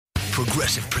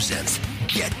Progressive presents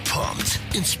Get Pumped.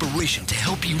 Inspiration to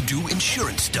help you do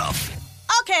insurance stuff.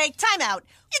 Okay, time out.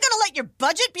 You're gonna let your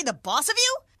budget be the boss of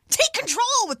you? Take control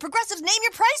with Progressive's Name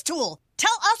Your Price tool.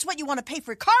 Tell us what you want to pay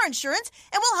for car insurance,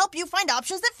 and we'll help you find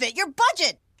options that fit your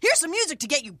budget. Here's some music to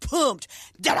get you pumped.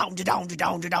 Da-dong, da-dong,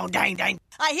 da-dong, da-dong, dang, dang.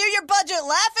 I hear your budget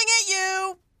laughing at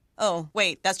you. Oh,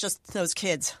 wait, that's just those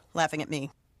kids laughing at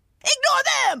me.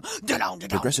 Ignore them! Da-dong,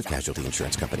 da-dong, Progressive da-dong. Casualty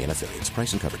Insurance Company and Affiliates.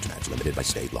 Price and coverage match limited by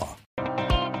state law.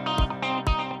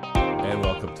 And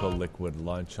welcome to Liquid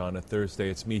Lunch on a Thursday.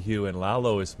 It's me, Hugh, and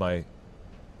Lalo is my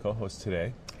co-host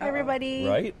today. Hi, everybody.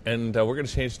 Right? And we're going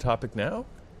to change the topic now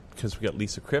because we got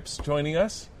Lisa Cripps joining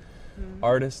us.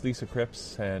 Artist Lisa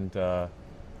Cripps. And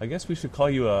I guess we should call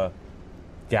you a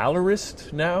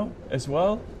gallerist now as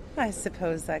well. I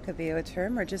suppose that could be a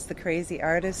term, or just the crazy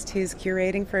artist who's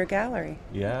curating for a gallery.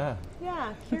 Yeah.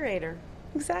 Yeah, curator.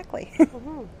 Exactly.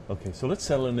 Okay, so let's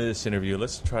settle into this interview.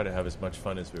 Let's try to have as much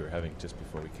fun as we were having just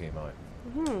before we came on.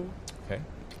 Okay?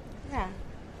 Yeah.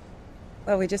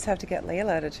 Well, we just have to get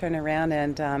Layla to turn around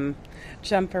and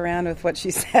jump around with what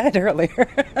she said earlier.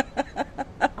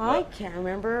 I can't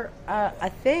remember a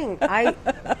thing. I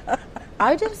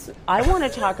want to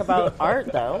talk about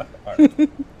art, though.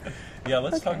 Yeah,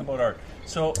 let's talk about art.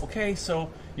 So,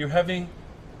 so you're having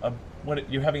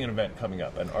you're having an event coming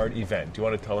up, an art event. Do you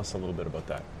want to tell us a little bit about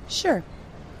that? Sure.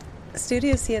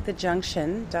 Studio C at the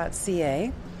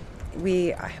Junction.ca.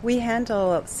 We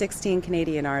handle 16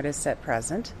 Canadian artists at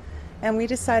present, and we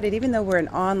decided, even though we're an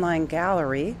online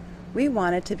gallery, we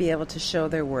wanted to be able to show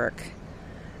their work.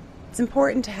 It's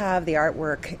important to have the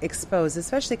artwork exposed,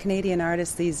 especially Canadian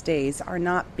artists these days are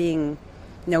not being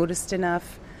noticed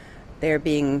enough. They're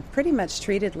being pretty much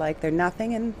treated like they're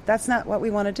nothing, and that's not what we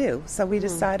want to do. So we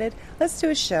decided, let's do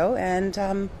a show,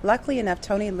 and luckily enough,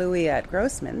 Tony Louie at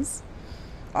Grossman's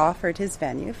offered his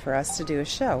venue for us to do a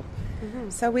show.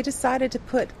 So we decided to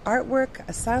put artwork,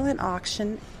 a silent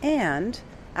auction, and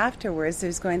afterwards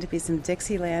there's going to be some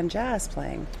Dixieland jazz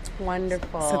playing.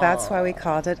 Wonderful. So that's why we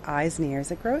called it Eyes and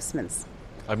Ears at Grossman's.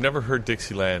 I've never heard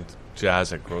Dixieland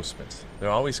jazz at Grossman's. They've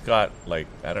always got,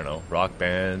 rock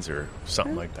bands or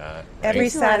something like that. Every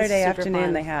Dixieland's Saturday super afternoon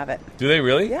fun. they have it. Do they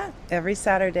really? Yeah, every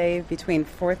Saturday between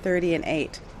 4:30 and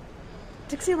 8.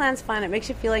 Dixieland's fun. It makes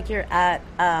you feel like you're at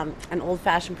an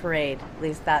old-fashioned parade. At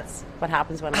least that's what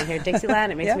happens when I hear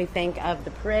Dixieland. It makes Yeah. me think of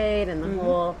the parade and the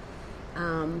whole...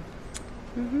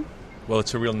 Well,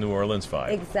 it's a real New Orleans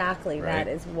vibe. Exactly. Right? That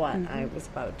is what I was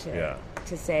about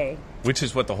to say. Which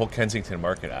is what the whole Kensington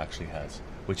Market actually has,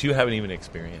 which you haven't even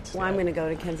experienced Well, yet. I'm going to go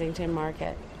to Kensington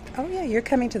Market. Oh yeah, you're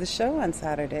coming to the show on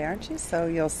Saturday, aren't you? So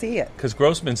you'll see it. Because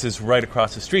Grossman's is right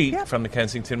across the street Yep. from the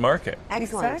Kensington Market.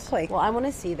 Excellent. Exactly. Well, I want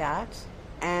to see that.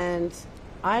 And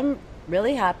I'm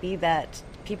really happy that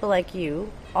people like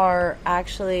you are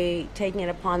actually taking it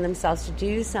upon themselves to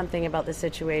do something about the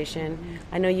situation.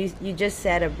 I know you just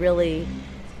said a very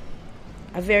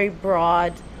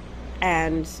broad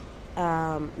and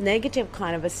negative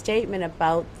kind of a statement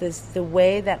about the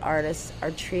way that artists are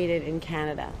treated in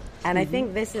Canada. And I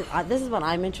think this is what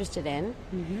I'm interested in,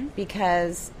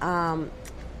 because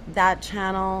that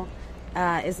channel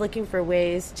is looking for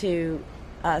ways to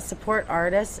support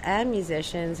artists and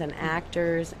musicians and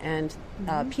actors and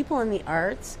people in the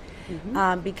arts,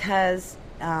 because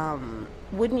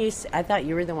wouldn't you? I thought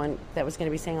you were the one that was going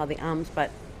to be saying all the ums, but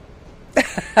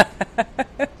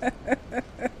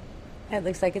it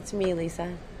looks like it's me,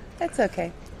 Lisa. That's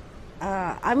okay.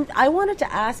 I wanted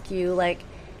to ask you,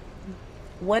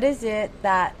 what is it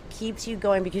that keeps you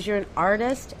going? Because you're an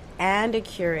artist and a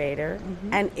curator,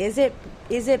 and is it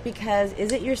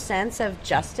your sense of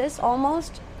justice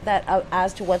almost that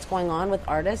as to what's going on with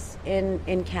artists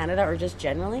in Canada or just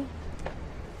generally?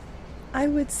 I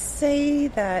would say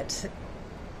that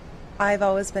I've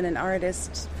always been an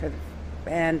artist,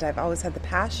 and I've always had the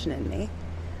passion in me,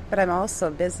 but I'm also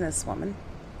a businesswoman.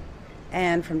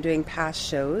 And from doing past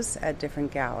shows at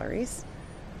different galleries,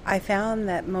 I found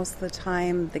that most of the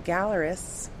time the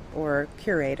gallerists or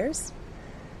curators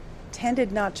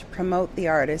tended not to promote the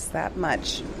artist that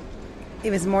much.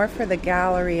 It was more for the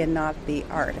gallery and not the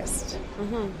artist.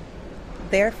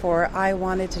 Therefore, I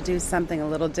wanted to do something a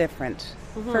little different.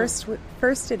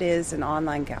 First it is an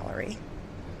online gallery,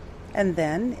 and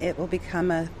then it will become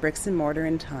a bricks and mortar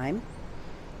in time.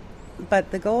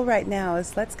 But the goal right now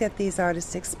is, let's get these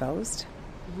artists exposed.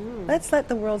 Let's let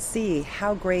the world see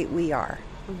how great we are.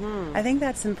 I think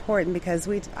that's important, because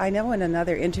I know in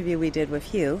another interview we did with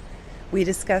Hugh, we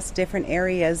discussed different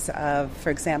areas of, for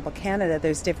example, Canada.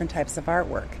 There's different types of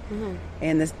artwork.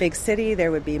 In this big city,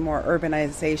 there would be more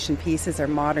urbanization pieces or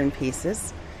modern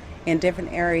pieces. In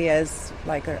different areas,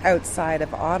 like outside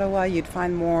of Ottawa, you'd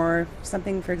find more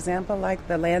something, for example, like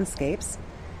the landscapes.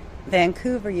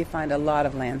 Vancouver, you find a lot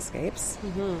of landscapes.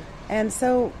 And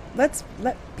so let's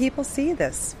let people see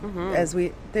this.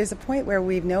 There's a point where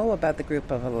we know about the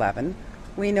group of 11.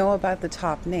 We know about the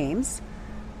top names.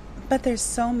 But there's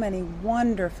so many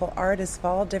wonderful artists of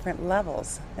all different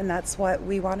levels, and that's what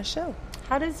we want to show.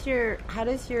 How does your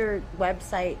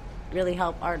website really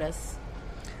help artists?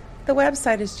 The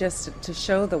website is just to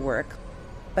show the work,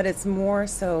 but it's more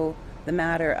so the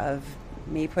matter of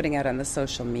me putting out on the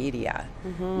social media,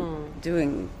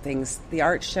 doing things. The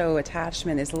art show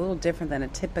attachment is a little different than a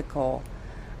typical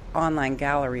online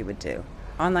gallery would do.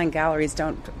 Online galleries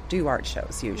don't do art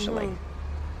shows usually.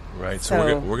 Right,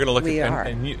 so we're going to look at,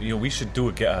 and we should do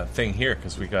a thing here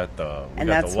because we got the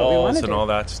walls and all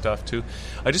that stuff too.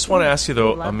 I just want to ask you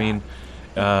though. I mean,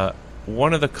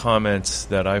 one of the comments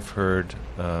that I've heard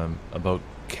about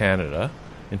Canada,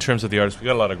 in terms of the artists, we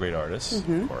got a lot of great artists,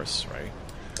 of course, right?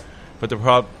 But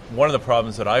one of the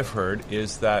problems that I've heard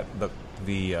is that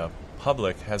the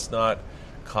public has not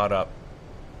caught up.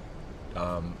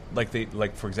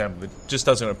 Like for example, it just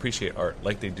doesn't appreciate art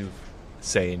like they do,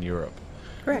 say, in Europe.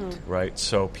 Correct. Right,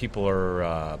 so people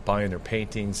are buying their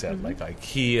paintings at like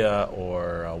IKEA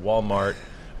or Walmart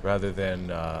rather than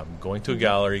going to a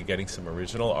gallery, getting some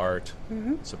original art,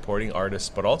 supporting artists.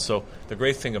 But also, the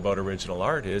great thing about original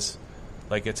art is,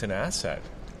 like, it's an asset.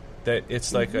 That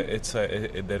it's like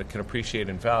that it can appreciate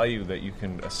in value. That you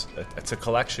can, it's a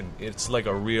collection. It's like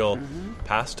a real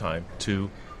pastime to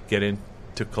get in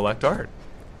to collect art.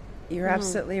 You're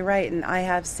absolutely right, and I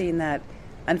have seen that.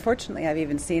 Unfortunately, I've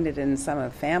even seen it in some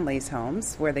of families'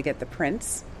 homes where they get the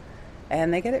prints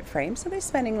and they get it framed. So they're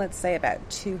spending, let's say, about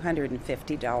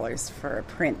 $250 for a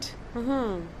print.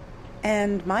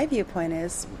 And my viewpoint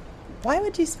is, why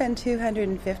would you spend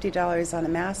 $250 on a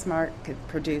mass market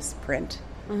produced print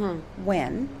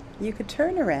when you could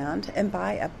turn around and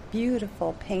buy a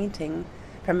beautiful painting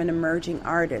from an emerging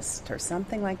artist or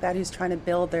something like that who's trying to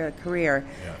build their career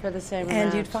for the same and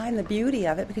amount. You'd find the beauty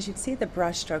of it because you'd see the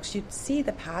brush strokes, you'd see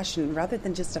the passion rather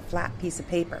than just a flat piece of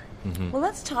paper. Well,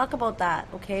 let's talk about that,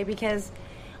 okay? Because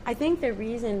I think the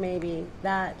reason maybe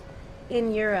that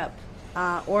in Europe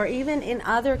or even in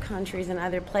other countries and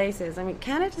other places, I mean,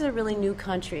 Canada's a really new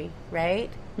country,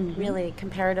 right? Really,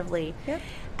 comparatively. Yep.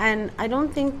 And I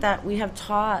don't think that we have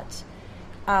taught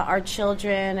our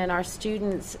children and our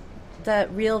students the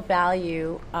real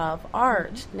value of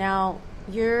art. Now,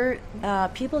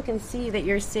 people can see that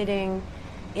you're sitting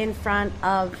in front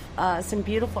of some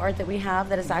beautiful art that we have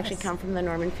that has actually come from the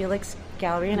Norman Felix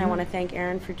Gallery, and I want to thank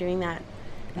Erin for doing that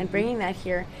and bringing that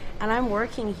here. And I'm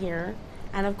working here,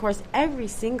 and of course, every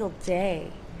single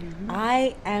day,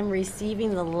 I am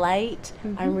receiving the light,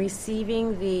 I'm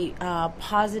receiving the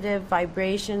positive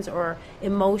vibrations or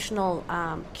emotional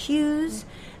cues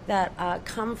that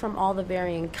come from all the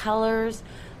varying colors.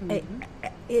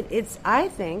 I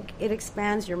think it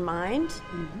expands your mind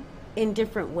in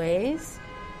different ways,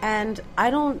 and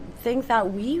I don't think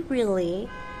that we really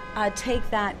take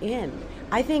that in.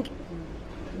 I think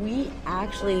we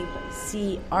actually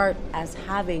see art as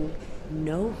having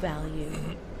no value.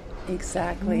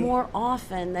 Exactly. More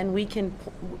often than we can,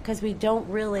 because we don't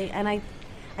really, and I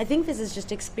think this is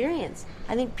just experience.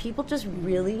 I think people just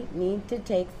really need to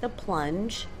take the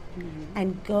plunge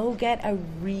and go get a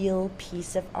real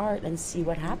piece of art and see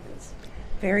what happens.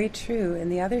 Very true.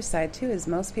 And the other side, too, is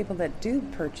most people that do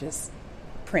purchase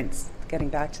prints, getting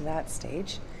back to that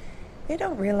stage, they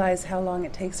don't realize how long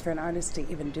it takes for an artist to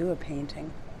even do a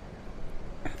painting.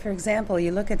 For example,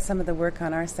 you look at some of the work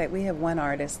on our site, we have one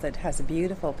artist that has a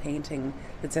beautiful painting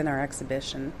that's in our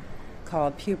exhibition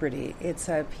called Puberty. It's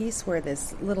a piece where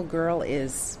this little girl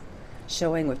is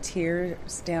showing with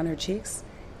tears down her cheeks.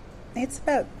 It's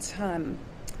about,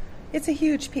 it's a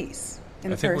huge piece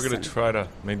in I think person. we're going to try to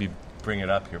maybe bring it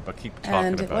up here, but keep talking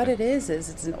about it. And what it is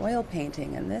it's an oil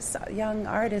painting, and this young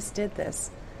artist did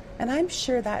this. And I'm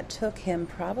sure that took him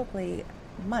probably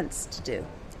months to do.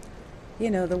 You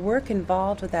know, the work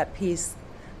involved with that piece,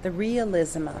 the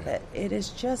realism of it, it is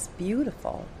just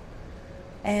beautiful.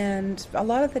 And a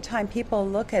lot of the time people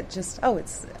look at just,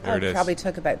 it probably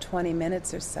took about 20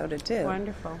 minutes or so to do.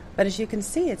 Wonderful. But as you can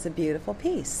see, it's a beautiful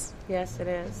piece. Yes, it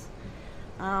is.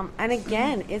 And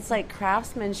again, it's like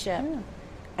craftsmanship. Yeah.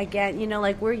 Again, you know,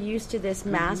 like we're used to this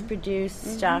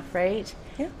mass-produced stuff, right?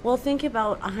 Yeah. Well, think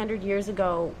about 100 years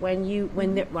ago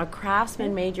when a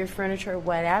craftsman made your furniture or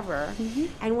whatever,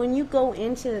 and when you go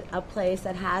into a place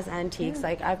that has antiques,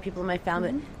 like I have people in my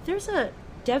family, there's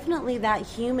definitely that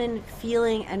human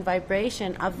feeling and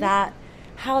vibration of that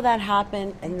how that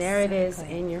happened, and there it is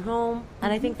Exactly. in your home.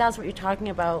 And I think that's what you're talking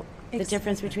about, the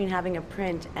difference between having a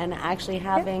print and actually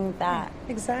having that.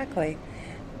 Exactly.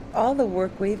 All the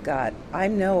work we've got, I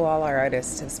know all our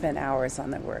artists have spent hours on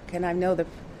the work, and I know the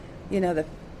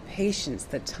patience,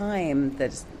 the time.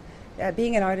 That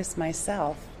being an artist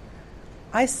myself,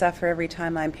 I suffer every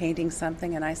time I'm painting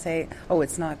something and I say, "Oh,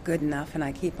 it's not good enough," and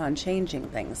I keep on changing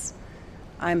things.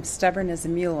 I'm stubborn as a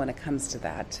mule when it comes to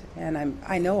that, and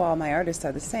I know all my artists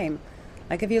are the same.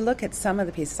 Like if you look at some of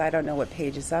the pieces, I don't know what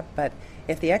page is up, but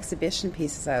if the exhibition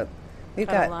piece is out, we've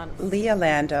Got a got lot of- Leah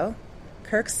Lando,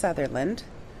 Kirk Sutherland,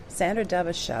 Sandra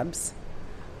Dubba-Shubs.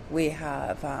 We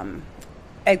have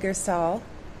Edgar Saul.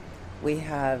 We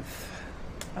have,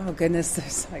 oh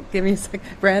goodness, give me a second,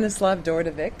 Branislav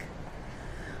Dordovic.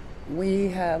 We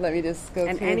have, let me just go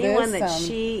And through anyone this. that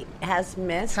she has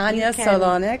missed, Tanya you can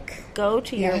Solonik. go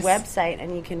to your Yes. website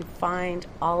and you can find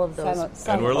all of those.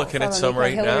 And we're looking at some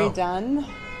right Hillary now. Dunn.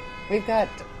 We've got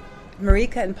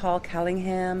Marika and Paul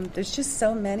Kellingham. There's just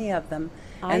so many of them.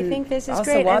 I And think this is also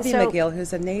great. And Wabi so- McGill,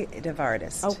 who's a native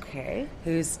artist. Okay.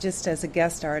 Who's just as a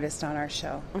guest artist on our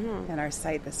show and our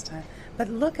site this time. But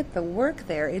look at the work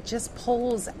there. It just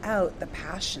pulls out the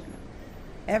passion.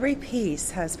 Every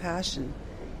piece has passion.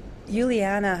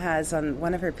 Juliana has on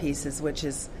one of her pieces, which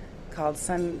is called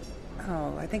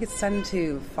I think it's Son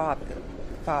to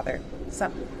Father.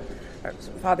 Or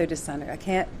Father to Son. I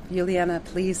can't, Juliana,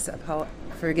 please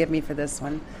forgive me for this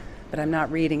one, but I'm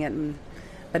not reading it.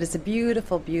 But it's a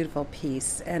beautiful, beautiful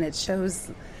piece, and it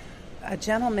shows a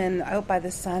gentleman out by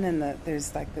the sun, and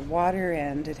there's like the water,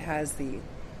 and it has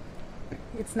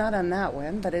it's not on that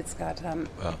one, but it's got,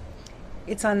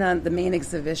 it's on the main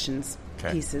exhibitions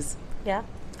Okay. pieces. Yeah.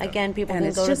 Again, people And can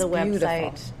it's go to just the beautiful.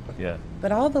 website. Yeah.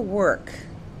 But all the work,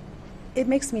 it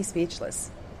makes me speechless.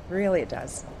 Really, it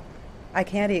does. I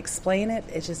can't explain it.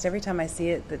 It's just every time I see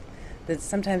it, that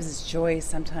sometimes it's joy,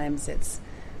 sometimes it's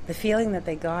the feeling that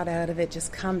they got out of it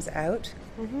just comes out.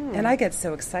 Mm-hmm. And I get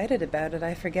so excited about it,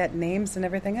 I forget names and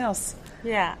everything else.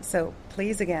 Yeah. So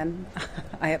please, again,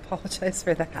 I apologize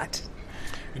for that.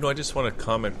 You know, I just want to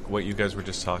comment what you guys were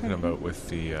just talking about with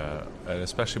the, and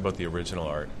especially about the original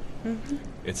art.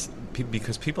 It's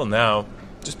because people now,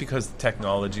 just because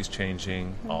technology is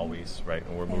changing always, right,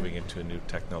 and we're moving into a new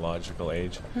technological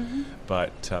age,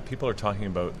 but people are talking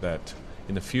about that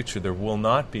in the future there will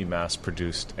not be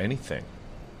mass-produced anything.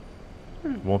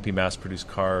 Won't be mass-produced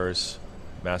cars,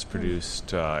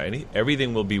 mass-produced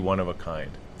everything will be one of a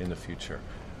kind in the future.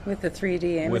 With the 3D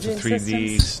imaging With the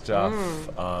 3D systems. stuff,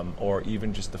 or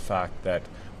even just the fact that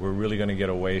we're really going to get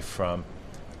away from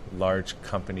large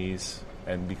companies,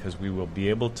 and because we will be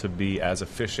able to be as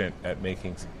efficient at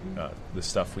making the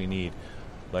stuff we need,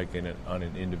 like on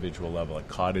an individual level, like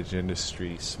cottage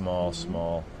industry,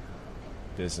 small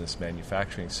business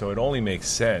manufacturing. So it only makes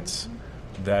sense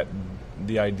that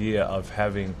the idea of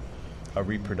having a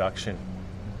reproduction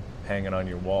hanging on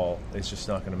your wall is just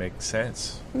not going to make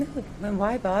sense. No, and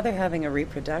why bother having a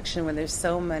reproduction when there's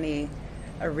so many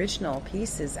original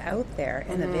pieces out there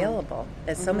and available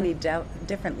at so many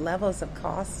different levels of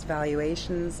costs,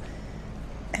 valuations,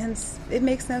 and it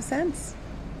makes no sense.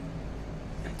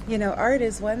 You know, art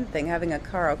is one thing. Having a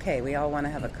car, okay, we all want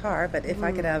to have a car, but if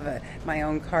I could have my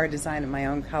own car designed in my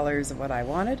own colors of what I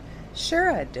wanted,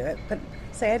 sure, I'd do it. But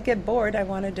say I'd get bored, I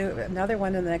want to do another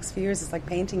one in the next few years. It's like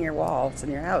painting your walls in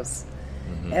your house.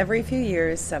 Every few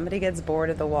years, somebody gets bored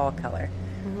of the wall color,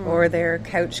 or their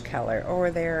couch color, or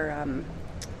their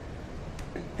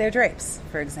drapes,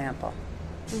 for example.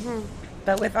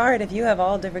 But with art, if you have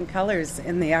all different colors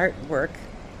in the artwork,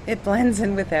 it blends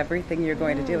in with everything you're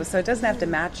going to do. So it doesn't have to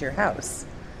match your house,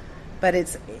 but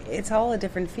it's all a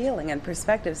different feeling and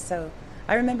perspective. So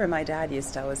I remember my dad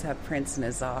used to always have prints in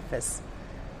his office,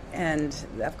 and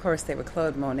of course they were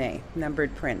Claude Monet,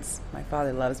 numbered prints. My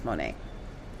father loves Monet.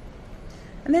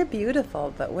 And they're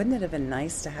beautiful, but wouldn't it have been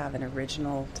nice to have an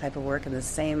original type of work in the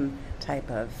same type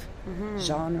of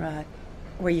genre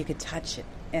where you could touch it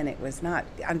and it was not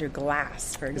under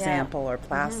glass, for example, or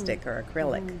plastic or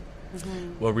acrylic?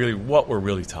 Well, really, what we're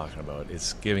really talking about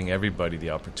is giving everybody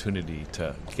the opportunity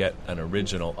to get an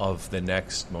original of the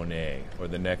next Monet or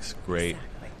the next great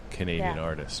Canadian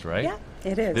artist, right? Yeah,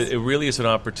 it is. It really is an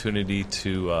opportunity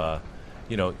to,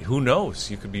 who knows?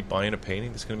 You could be buying a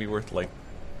painting that's going to be worth like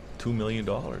 $2 million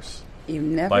You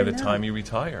never by the know. time you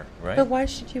retire, right? But why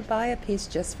should you buy a piece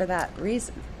just for that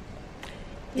reason?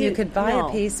 You could buy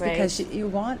a piece because you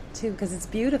want to, because it's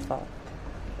beautiful.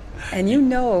 And you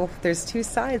know there's two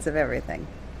sides of everything.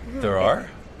 There are?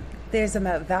 There's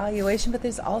about valuation, but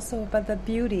there's also about the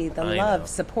beauty, the I love, know.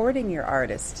 supporting your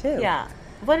artist, too. Yeah.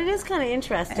 But it is kind of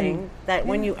interesting that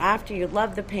when you, after you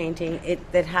love the painting,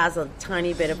 that has a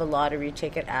tiny bit of a lottery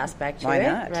ticket aspect to Why it,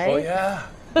 not? right? Oh yeah.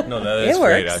 No, that is It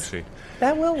great works. actually.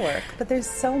 That will work, but there's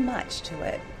so much to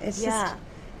it. It's Yeah. just,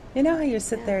 you know how you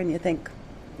sit there and you think,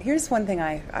 here's one thing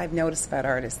I've noticed about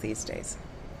artists these days.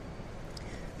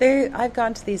 I've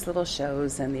gone to these little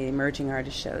shows and the emerging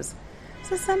artist shows.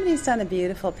 So somebody's done a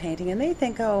beautiful painting and they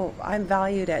think, oh, I'm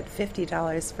valued at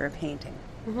 $50 for a painting.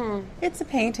 Mm-hmm. It's a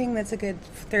painting that's a good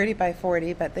 30 by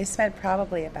 40, but they spent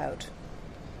probably about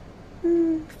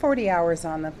 40 hours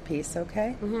on the piece,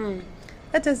 okay? Mm-hmm.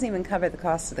 That doesn't even cover the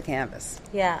cost of the canvas.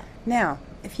 Yeah. Now,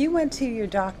 if you went to your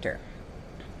doctor,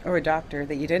 or a doctor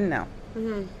that you didn't know,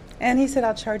 and he said,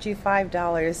 I'll charge you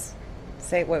 $5,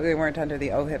 say we weren't under the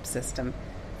OHIP system,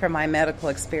 for my medical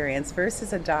experience,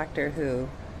 versus a doctor who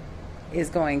is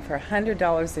going for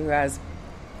 $100 who has,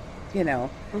 you know,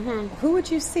 who would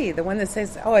you see? The one that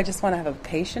says, oh, I just want to have a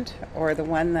patient, or the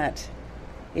one that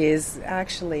is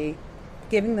actually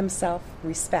giving themselves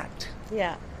respect?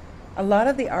 Yeah. A lot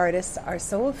of the artists are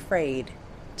so afraid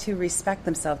to respect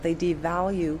themselves, they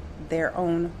devalue their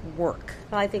own work.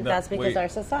 Well, I think No, that's because wait. our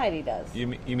society does. You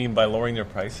mean by lowering their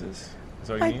prices? Is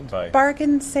that what you mean by?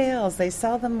 Bargain sales, they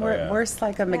sell them yeah. worse,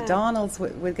 like a McDonald's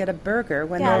would get a burger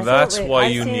when Yeah, they're, that's absolutely. why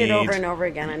I've you seen it over need- and over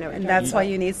again. I know. what and you're that's talking why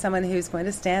about. you need someone who's going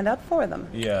to stand up for them.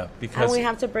 Yeah, And because we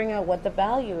have to bring out what the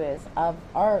value is of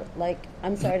art. Like,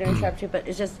 I'm sorry to interrupt you, but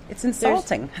it's just It's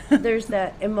insulting. There's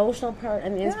the emotional part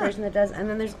and the inspiration that does, and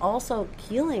then there's also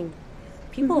healing.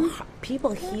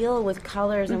 People heal with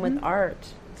colors and with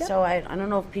art. So I don't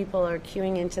know if people are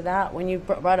cueing into that. When you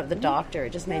brought up the doctor,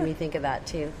 it just made me think of that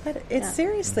too. But it's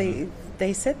seriously,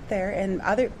 they sit there and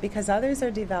because others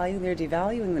are devaluing, they're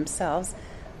devaluing themselves.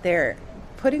 They're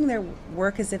putting their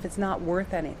work as if it's not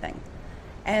worth anything.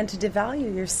 And to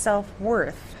devalue your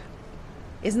self-worth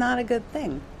is not a good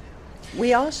thing.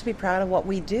 We all should be proud of what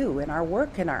we do in our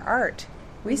work and our art.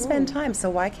 We spend time, so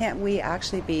why can't we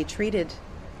actually be treated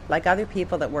like other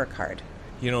people that work hard?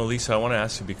 You know, Lisa, I want to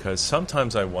ask you because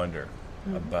sometimes I wonder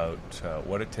about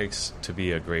what it takes to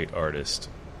be a great artist,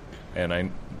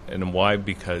 and why.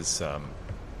 Because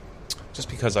just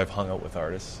because I've hung out with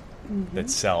artists that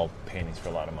sell paintings for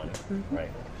a lot of money,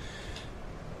 right?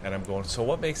 And I'm going, so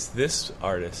what makes this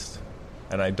artist?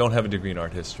 And I don't have a degree in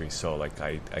art history, so like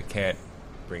I can't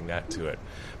bring that to it.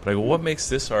 But I go, what makes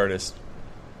this artist's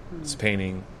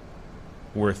painting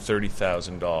worth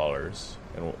 $30,000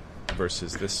 and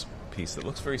versus this piece that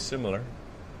looks very similar?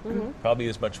 Probably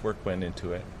as much work went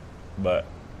into it, but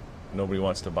nobody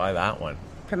wants to buy that one.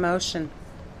 Promotion.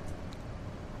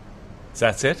 So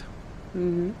that's it?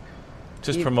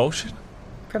 Just promotion?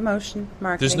 Promotion,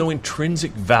 marketing. There's no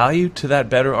intrinsic value to that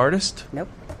better artist? Nope.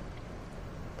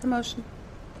 Promotion.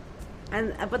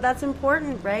 But that's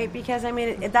important, right? Because I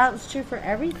mean, that's true for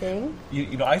everything.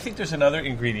 You know, I think there's another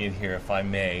ingredient here, if I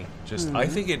may. I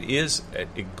think it is,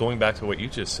 going back to what you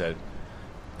just said,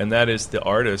 and that is the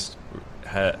artist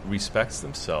respects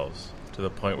themselves to the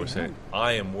point where saying,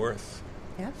 I am worth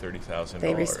 $30,000.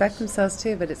 They respect themselves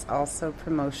too, but it's also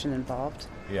promotion involved.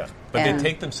 Yeah, but And- they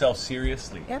take themselves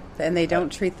seriously. Yep. And they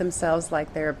don't treat themselves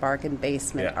like they're a bargain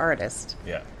basement Yeah. artist.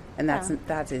 Yeah. And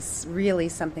that is really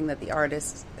something that the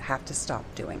artists have to stop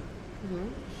doing.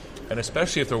 And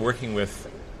especially if they're working with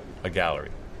a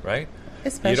gallery, right?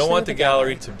 Especially you don't want with the a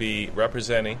gallery to be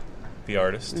representing the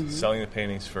artist, selling the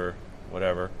paintings for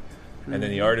whatever, and then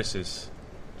the artist is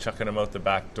chucking them out the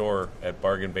back door at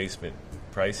bargain basement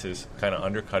prices, kind of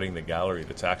undercutting the gallery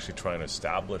that's actually trying to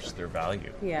establish their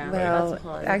value. Yeah. Well, that's a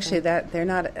whole other actually, thing. they're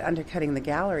not undercutting the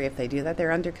gallery if they do that.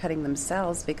 They're undercutting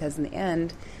themselves because in the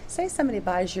end, say somebody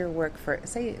buys your work for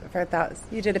 $1,000.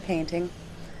 You did a painting,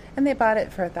 and they bought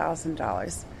it for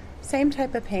 $1,000. Same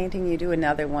type of painting, you do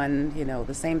another one, you know,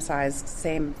 the same size,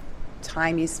 same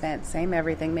time you spent, same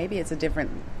everything. Maybe it's a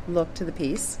different look to the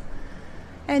piece.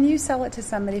 And you sell it to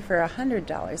somebody for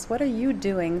 $100. What are you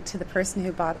doing to the person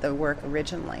who bought the work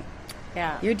originally?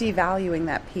 Yeah. You're devaluing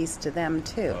that piece to them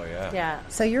too. Oh, yeah. Yeah.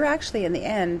 So you're actually, in the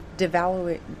end,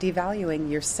 devaluing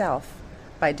yourself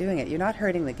by doing it. You're not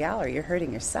hurting the gallery, you're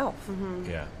hurting yourself.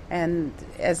 Yeah. And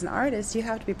as an artist, you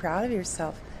have to be proud of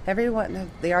yourself. Everyone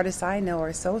of the artists I know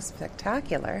are so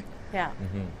spectacular. Yeah.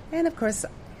 And of course,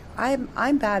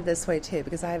 I'm bad this way too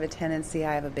because I have a tendency,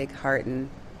 I have a big heart, and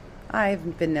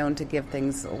I've been known to give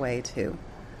things away too.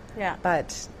 Yeah.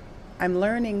 But I'm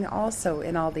learning also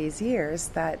in all these years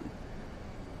that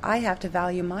I have to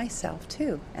value myself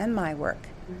too and my work.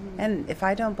 And if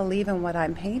I don't believe in what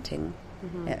I'm painting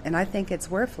and I think it's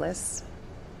worthless,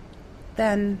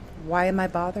 then why am I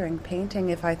bothering painting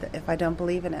if I don't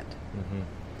believe in it?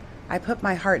 I put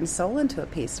my heart and soul into a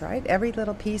piece, right? Every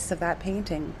little piece of that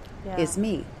painting is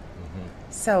me.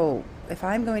 So if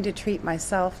I'm going to treat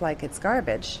myself like it's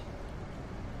garbage,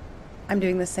 I'm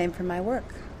doing the same for my work.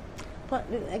 But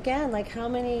again, like how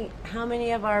many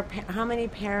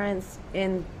parents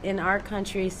in our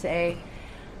country say,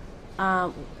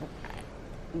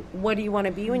 what do you want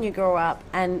to be when you grow up?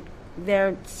 And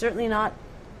they're certainly not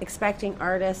expecting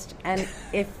artist. And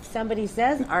if somebody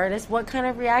says artist, what kind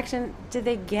of reaction do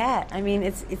they get? I mean,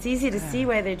 it's easy to see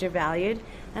where they're devalued,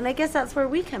 and I guess that's where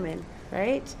we come in,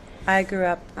 right? I grew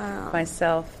up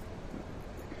myself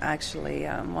actually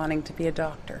wanting to be a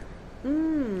doctor.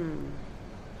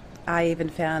 I even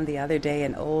found the other day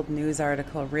an old news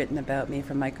article written about me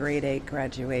from my grade 8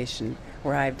 graduation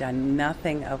where I've done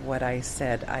nothing of what I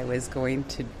said I was going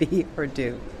to be or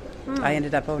do. I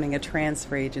ended up owning a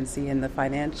transfer agency in the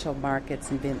financial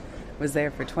markets and was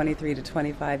there for 23 to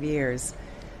 25 years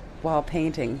while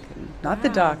painting. Not the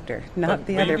doctor, not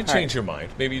the other part. Maybe you can change your mind.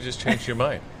 Maybe you just changed your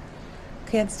mind.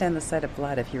 Can't stand the sight of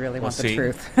blood if you really want the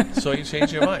truth. So you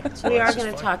change your mind. We are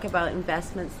going to talk about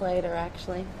investments later,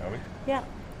 actually. Are we? Yeah.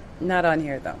 Not on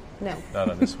here, though. No.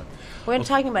 Not on this one. We're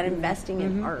talking about investing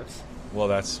in art.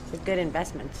 Well, It's a good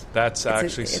investment. That's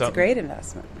actually it's something. a great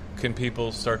investment. Can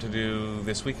people start to do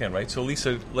this weekend, right? So,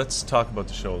 Lisa, let's talk about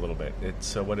the show a little bit.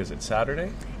 It's, what is it,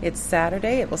 Saturday? It's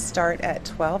Saturday. It will start at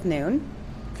 12 noon,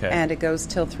 and it goes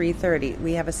till 3:30.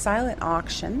 We have a silent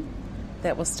auction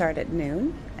that will start at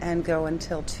noon and go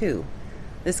until 2.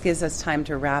 This gives us time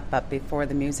to wrap up before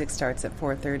the music starts at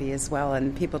 4:30 as well,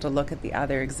 and people to look at the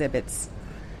other exhibits.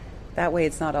 That way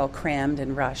it's not all crammed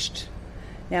and rushed.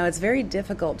 Now, it's very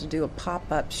difficult to do a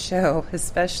pop-up show,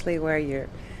 especially where you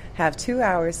have 2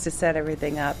 hours to set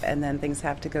everything up and then things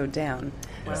have to go down.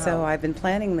 Wow. So I've been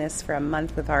planning this for a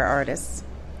month with our artists,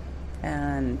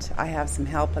 and I have some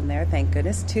help in there, thank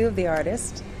goodness. 2 of the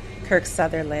artists, Kirk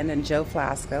Sutherland and Joe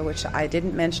Flasco, which I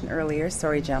didn't mention earlier,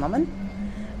 sorry gentlemen,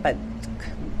 but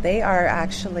they are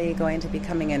actually going to be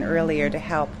coming in earlier to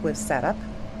help with setup.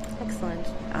 Excellent.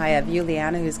 I have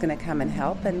Juliana who's going to come and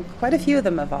help, and quite a few of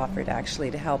them have offered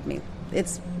actually to help me.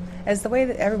 It's, as the way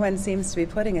that everyone seems to be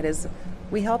putting it is,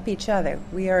 we help each other.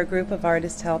 We are a group of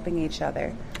artists helping each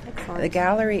other. Excellent. The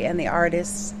gallery and the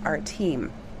artists are a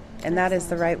team, and that is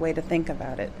the right way to think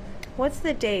about it. What's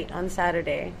the date on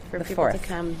Saturday for The people 4th. to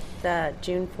come? The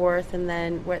June 4th, and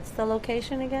then what's the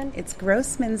location again? It's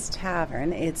Grossman's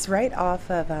Tavern. It's right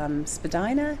off of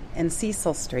Spadina and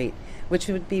Cecil Street, which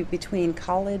would be between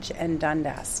College and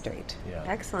Dundas Street. Yeah.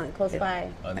 Excellent, close by.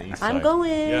 On the east I'm side.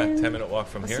 going. Yeah, 10-minute walk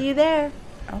from I'll here. see you there.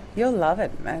 Oh, you'll love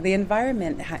it. The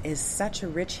environment is such a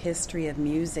rich history of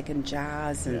music and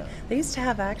jazz, and they used to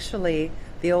have actually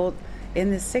the old,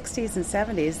 in the 60s and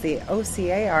 70s, the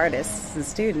OCA artists and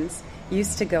students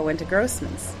used to go into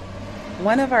Grossman's.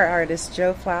 One of our artists,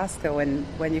 Joe Flasco,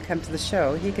 when you come to the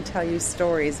show, he could tell you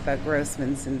stories about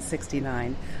Grossman's in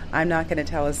 '69. I'm not going to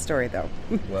tell his story, though.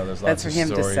 Well, there's That's lots for of him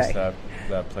to stories. say.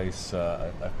 That place,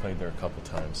 I've played there a couple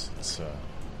times. It's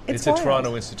a wild.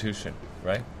 Toronto institution,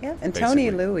 right? Yeah, and Tony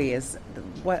Basically. Louie is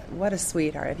what a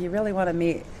sweetheart. If you really want to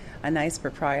meet a nice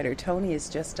proprietor, Tony is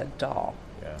just a doll.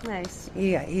 Yeah. Nice.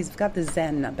 Yeah, he's got the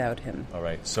zen about him. All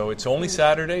right. So it's only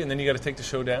Saturday, and then you got to take the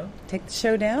show down. Take the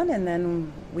show down, and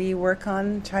then we work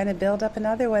on trying to build up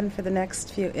another one for the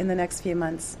next few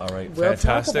months. All right. We'll talk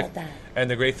Fantastic. about that. And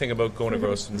the great thing about going to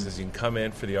Grossman's is you can come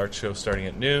in for the art show starting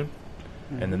at noon,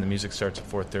 and then the music starts at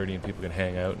 4:30, and people can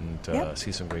hang out and Yep.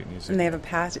 see some great music. And they have a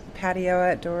patio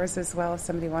outdoors as well if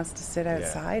somebody wants to sit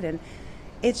outside. And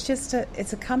it's just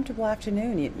it's a comfortable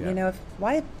afternoon. You know,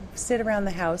 why sit around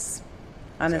the house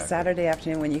on a Saturday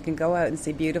afternoon when you can go out and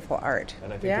see beautiful art?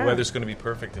 And I think the weather's going to be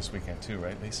perfect this weekend too,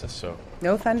 right, Lisa? So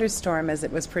No thunderstorm as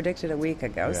it was predicted a week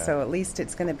ago, Yeah. so at least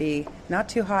it's going to be not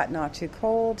too hot, not too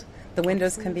cold. The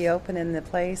windows can be open in the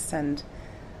place, and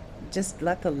just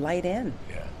let the light in.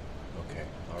 yeah. Okay.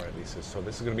 All right, Lisa. So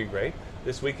this is going to be great.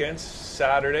 This weekend,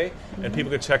 Saturday, and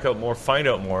people can check out more, find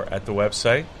out more at the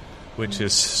website, which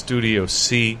is Studio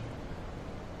C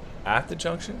at the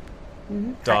Junction.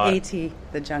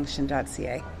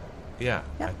 ATthejunction.ca. Yeah.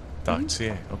 Yeah. .ca.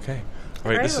 Okay. All All right.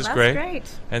 right, This well, is that's great. great.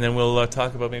 And then we'll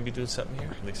talk about maybe doing something here,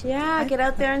 Lisa. Yeah, get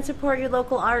out there and support your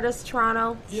local artists,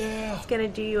 Toronto. Yeah. It's going to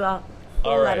do you a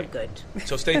whole All lot right. of good.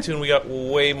 So stay tuned. We got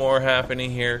way more happening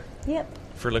here Yep.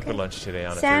 for Liquid Lunch today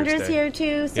on a Sandra's Thursday. here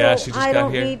too, so Yeah, she just I got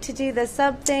don't here. need to do the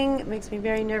sub thing. It makes me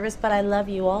very nervous, but I love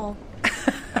you all.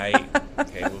 Hi.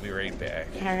 Okay, we'll be right back.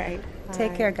 All right.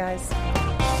 Take Bye. care, guys.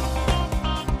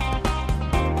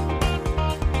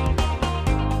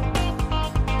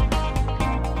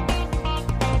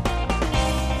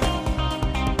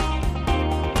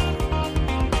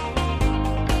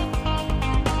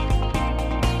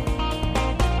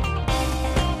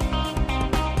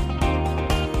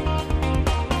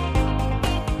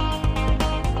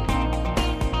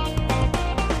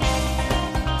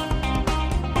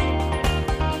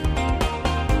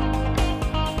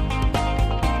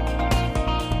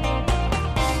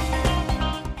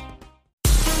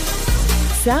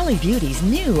 Sally Beauty's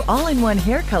new all-in-one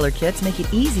hair color kits make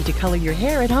it easy to color your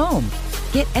hair at home.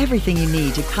 Get everything you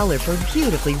need to color for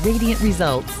beautifully radiant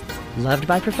results. Loved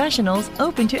by professionals,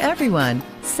 open to everyone.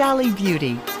 Sally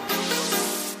Beauty.